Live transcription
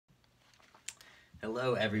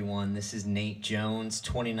Hello everyone, this is Nate Jones,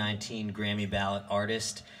 2019 Grammy Ballot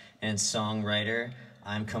artist and songwriter.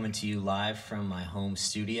 I'm coming to you live from my home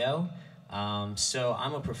studio. So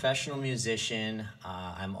I'm a professional musician.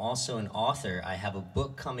 I'm also an author. I have a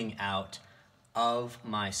book coming out of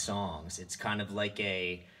my songs. It's kind of like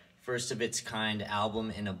a first of its kind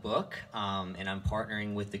album in a book, and I'm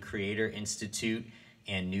partnering with the Creator Institute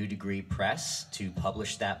and New Degree Press to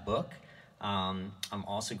publish that book. I'm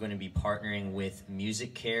also going to be partnering with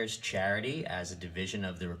Music Cares charity as a division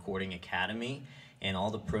of the Recording Academy, and all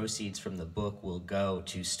the proceeds from the book will go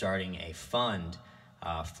to starting a fund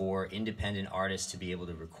for independent artists to be able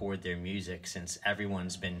to record their music, since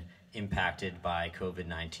everyone's been impacted by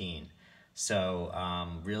COVID-19. So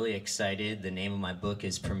really excited. The name of my book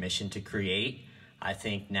is Permission to Create. I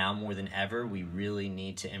think now more than ever we really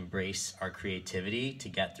need to embrace our creativity to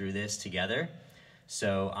get through this together.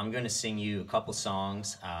 So I'm going to sing you a couple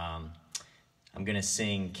songs. I'm going to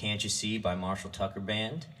sing Can't You See by Marshall Tucker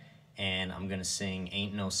Band, and I'm going to sing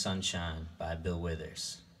Ain't No Sunshine by Bill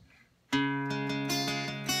Withers. I'm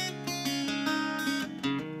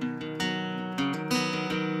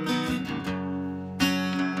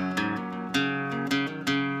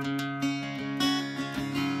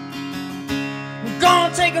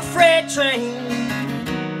gonna take a freight train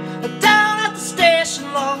down at the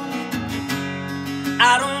station, Lord.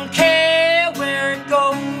 I don't care where it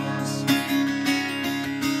goes.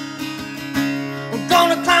 We're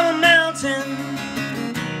gonna climb a mountain,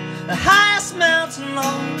 the highest mountain,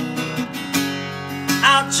 Lord.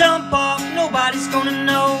 I'll jump off, nobody's gonna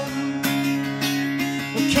know.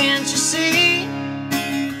 Well, can't you see?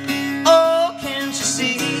 Oh, can't you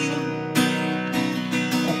see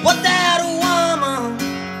what that woman,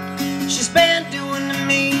 she's been doing to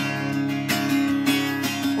me?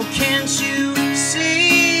 Well, can't you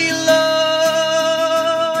see,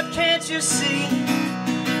 Lord, can't you see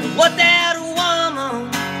what that woman,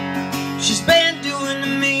 she's been doing to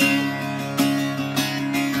me?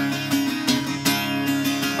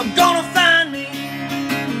 I'm gonna find me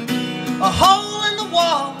a hole in the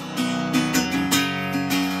wall.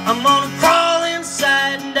 I'm gonna crawl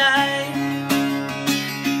inside and die,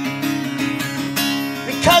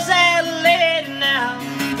 because that lady now,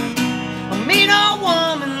 a mean old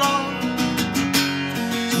woman, Lord,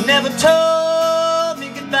 never told me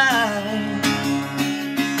goodbye.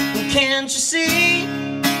 Well, can't you see?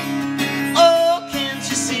 Oh, can't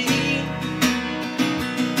you see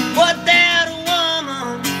what that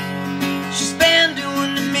woman, she's been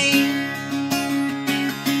doing to me?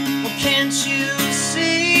 Well, can't you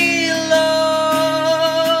see,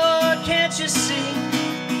 Lord, can't you see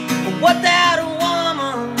what that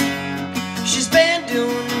woman, she's been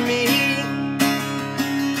doing to me?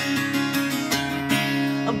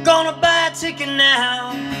 I'm gonna buy a ticket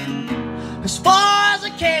now, as far as I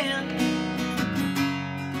can.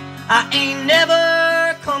 I ain't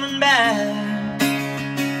never coming back.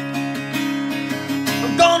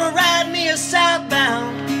 I'm gonna ride me a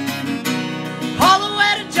southbound all the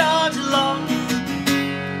way to Georgia, Lord,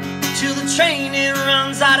 till the train it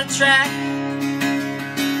runs out of track.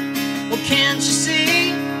 Well, can't you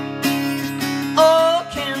see? Oh,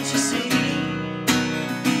 can't you see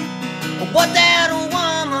what that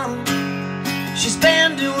woman, she's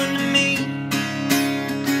been doing to me?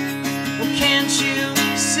 Well, can't you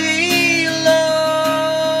see, Lord,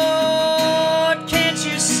 can't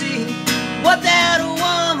you see what that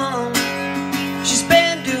woman, she's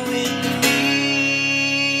been doing to me?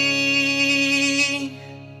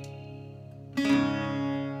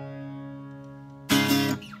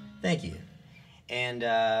 Thank you. And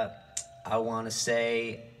I want to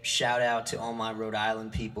say shout out to all my Rhode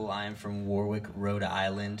Island people. I am from Warwick, Rhode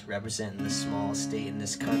Island, representing the smallest state in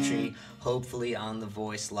this country. Hopefully on The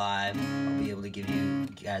Voice Live, I'll be able to give you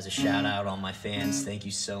guys a shout out, all my fans. Thank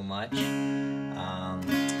you so much.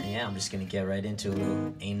 Yeah, I'm just gonna get right into a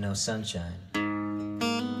little Ain't No Sunshine.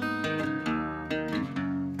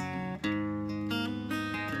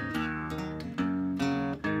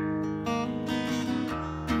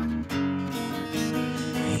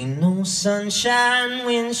 Ain't no sunshine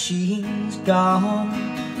when she's gone.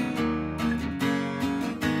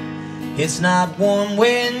 It's not warm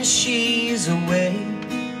when she's away.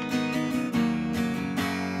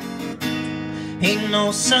 Ain't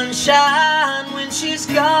no sunshine when she's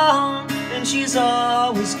gone, and she's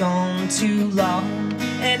always gone too long.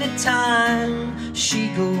 Anytime she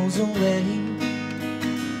goes away,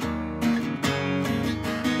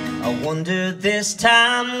 I wonder this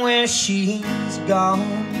time where she's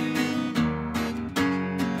gone.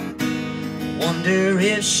 Wonder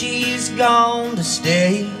if she's gone to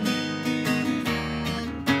stay.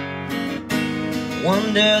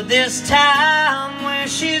 Wonder this time where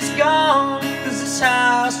she's gone, 'cause this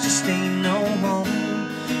house just ain't no home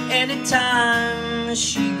anytime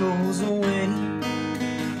she goes away.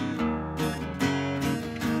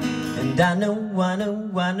 And I know, I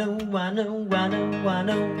know, I know, I know, I know, I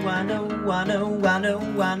know, I know, I know, I know,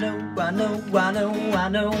 I know, I know, I know, I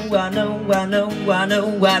know, I know, I know, I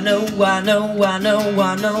know, I know, I know, I know,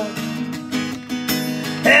 I know.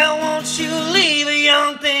 Hell, won't you leave a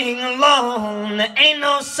young thing alone? There ain't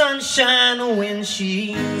no sunshine when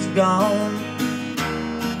she's gone.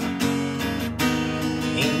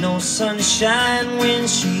 Ain't no sunshine when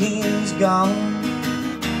she's gone.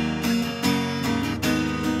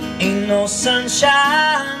 Ain't no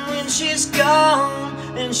sunshine when she's gone,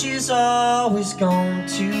 and she's always gone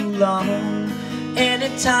too long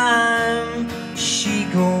anytime she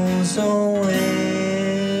goes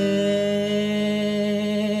away.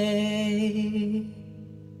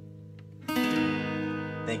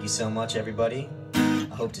 Thank you so much, everybody.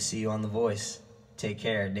 I hope to see you on The Voice. Take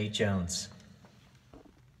care. Nate Jones.